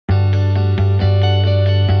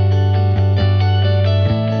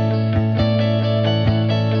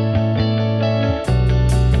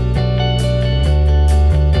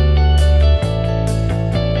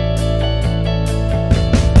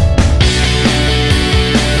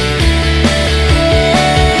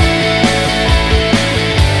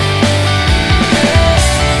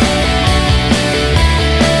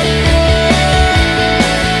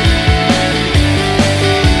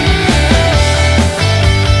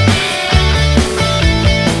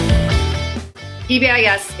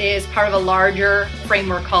PBIS is part of a larger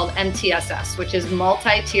framework called MTSS, which is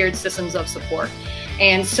multi-tiered systems of support.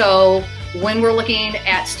 And so when we're looking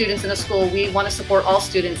at students in a school, we want to support all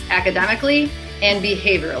students academically and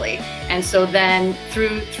behaviorally. And so then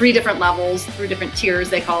through 3 different levels, through different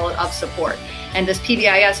tiers, they call it, of support. And this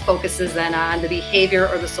PBIS focuses then on the behavior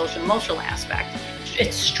or the social emotional aspect.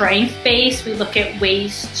 It's strength-based. We look at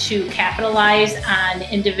ways to capitalize on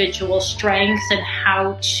individual strengths and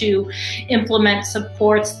how to implement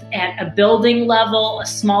supports at a building level, a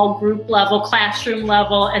small group level, classroom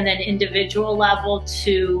level, and then individual level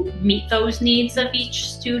to meet those needs of each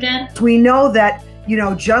student. We know that,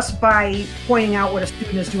 just by pointing out what a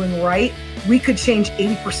student is doing right, we could change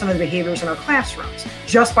 80% of the behaviors in our classrooms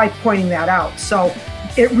just by pointing that out. So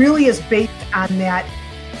it really is based on that,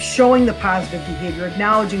 showing the positive behavior,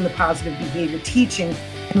 acknowledging the positive behavior, teaching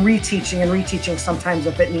and reteaching sometimes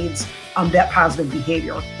if it needs that positive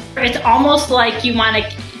behavior. It's almost like you want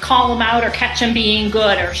to call them out or catch them being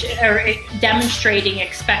good or demonstrating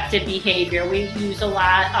expected behavior. We use a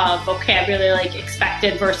lot of vocabulary like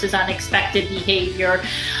expected versus unexpected behavior.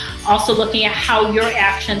 Also looking at how your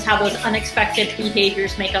actions, how those unexpected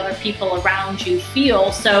behaviors make other people around you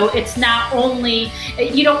feel. So it's not only,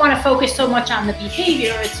 you don't want to focus so much on the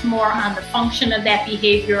behavior, it's more on the function of that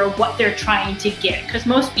behavior, what they're trying to get, because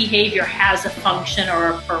most behavior has a function or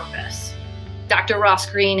a purpose. Dr. Ross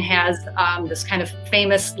Green has this kind of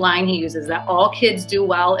famous line he uses, that all kids do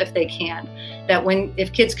well if they can. That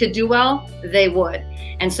if kids could do well, they would.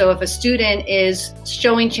 And so if a student is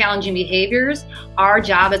showing challenging behaviors, our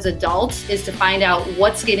job as adults is to find out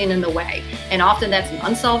what's getting in the way. And often that's an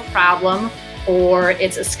unsolved problem or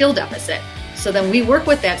it's a skill deficit. So then we work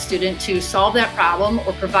with that student to solve that problem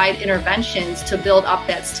or provide interventions to build up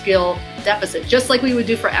that skill deficit, just like we would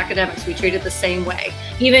do for academics. We treat it the same way.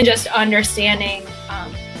 Even just understanding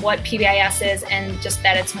what PBIS is and just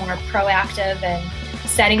that it's more proactive and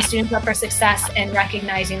setting students up for success and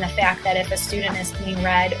recognizing the fact that if a student is being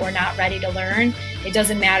read or not ready to learn, it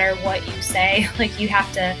doesn't matter what you say. Like you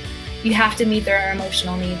have to meet their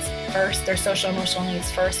emotional needs first, their social emotional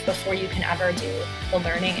needs first, before you can ever do the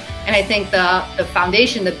learning. And I think the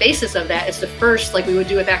foundation, the basis of that is to first, like we would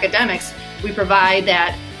do with academics, we provide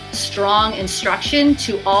that strong instruction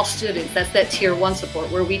to all students. That's that tier 1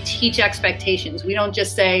 support where we teach expectations. We don't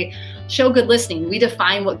just say, show good listening. We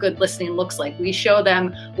define what good listening looks like. We show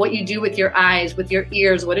them what you do with your eyes, with your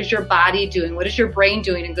ears, what is your body doing, what is your brain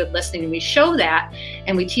doing in good listening. And we show that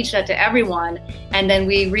and we teach that to everyone, and then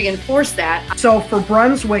we reinforce that. So for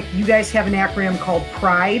Brunswick, you guys have an acronym called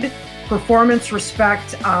PRIDE: Performance,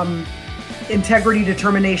 Respect, Integrity,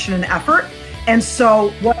 Determination, and Effort. And so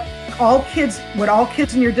what all kids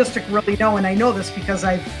in your district really know, and I know this because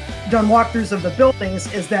I've done walkthroughs of the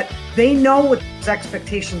buildings, is that they know what those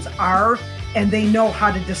expectations are and they know how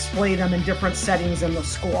to display them in different settings in the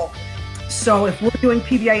school. So if we're doing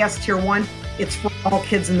PBIS Tier 1, it's for all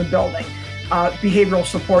kids in the building. Behavioral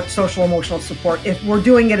support, social emotional support. If we're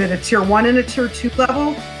doing it at a Tier 1 and a Tier 2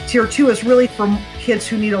 level, Tier 2 is really for kids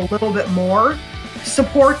who need a little bit more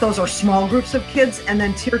support. Those are small groups of kids. And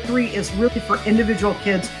then Tier 3 is really for individual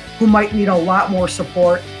kids who might need a lot more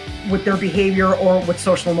support with their behavior or with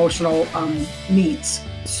social emotional needs.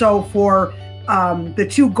 So for the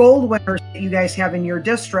 2 gold winners that you guys have in your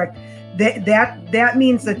district, that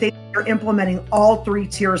means that they are implementing all 3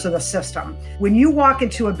 tiers of the system. When you walk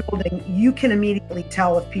into a building, you can immediately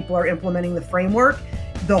tell if people are implementing the framework.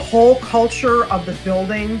 The whole culture of the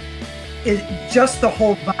building is just the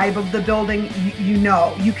whole vibe of the building.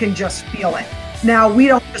 You can just feel it. Now, we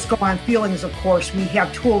don't just go on feelings, of course. We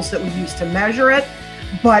have tools that we use to measure it.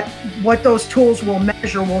 But what those tools will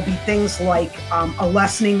measure will be things like a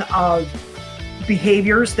lessening of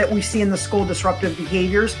behaviors that we see in the school, disruptive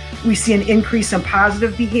behaviors. We see an increase in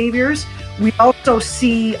positive behaviors. We also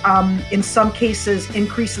see, in some cases,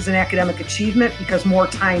 increases in academic achievement because more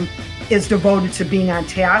time is devoted to being on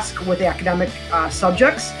task with academic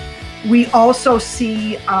subjects. We also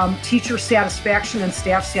see teacher satisfaction and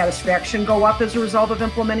staff satisfaction go up as a result of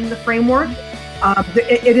implementing the framework.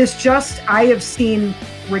 It is just, I have seen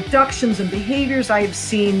reductions in behaviors. I've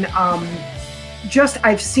seen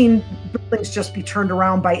buildings just be turned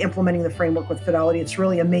around by implementing the framework with fidelity. It's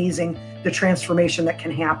really amazing the transformation that can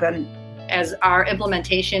happen. As our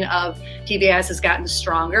implementation of PBIS has gotten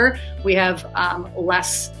stronger, we have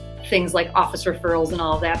less things like office referrals and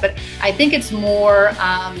all of that. But I think it's more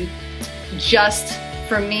just,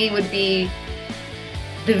 for me, would be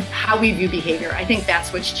how we view behavior. I think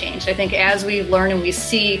that's what's changed. I think as we learn and we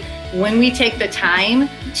see, when we take the time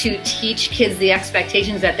to teach kids the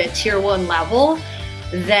expectations at that Tier 1 level,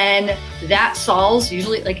 then that solves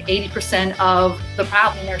usually like 80% of the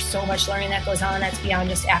problem. And there's so much learning that goes on that's beyond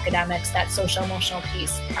just academics, that social emotional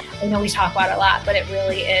piece. I know we talk about it a lot, but it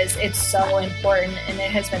really is. It's so important, and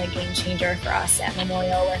it has been a game changer for us at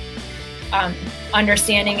Memorial with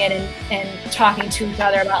understanding it and talking to each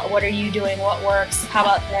other about what are you doing, what works, how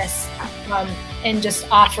about this, and just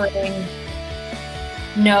offering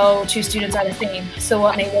no two students are the same. So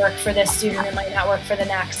what may work for this student, it might not work for the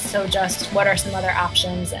next. So just what are some other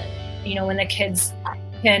options? And, you know, when the kids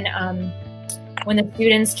can, when the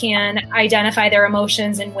students can identify their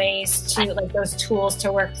emotions in ways to, like, those tools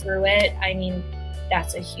to work through it, I mean,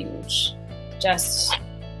 that's a huge,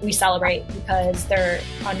 we celebrate because they're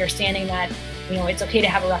understanding that, you know, it's okay to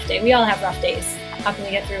have a rough day. We all have rough days. How can we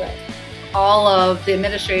get through it? All of the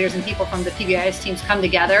administrators and people from the PBIS teams come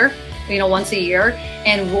together, you know, once a year,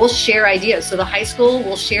 and we'll share ideas. So the high school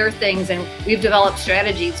will share things, and we've developed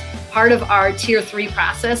strategies. Part of our Tier 3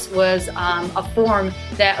 process was a form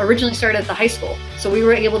that originally started at the high school. So we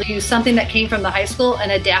were able to use something that came from the high school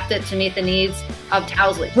and adapt it to meet the needs of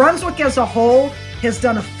Towsley. Brunswick as a whole has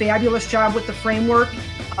done a fabulous job with the framework.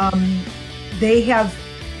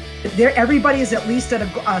 Everybody is at least at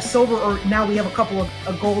a silver, or now we have a couple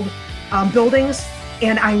of gold buildings.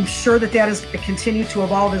 And I'm sure that is going to continue to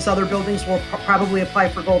evolve as other buildings will probably apply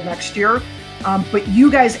for gold next year. But you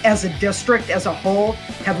guys as a district, as a whole,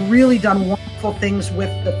 have really done wonderful things with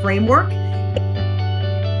the framework.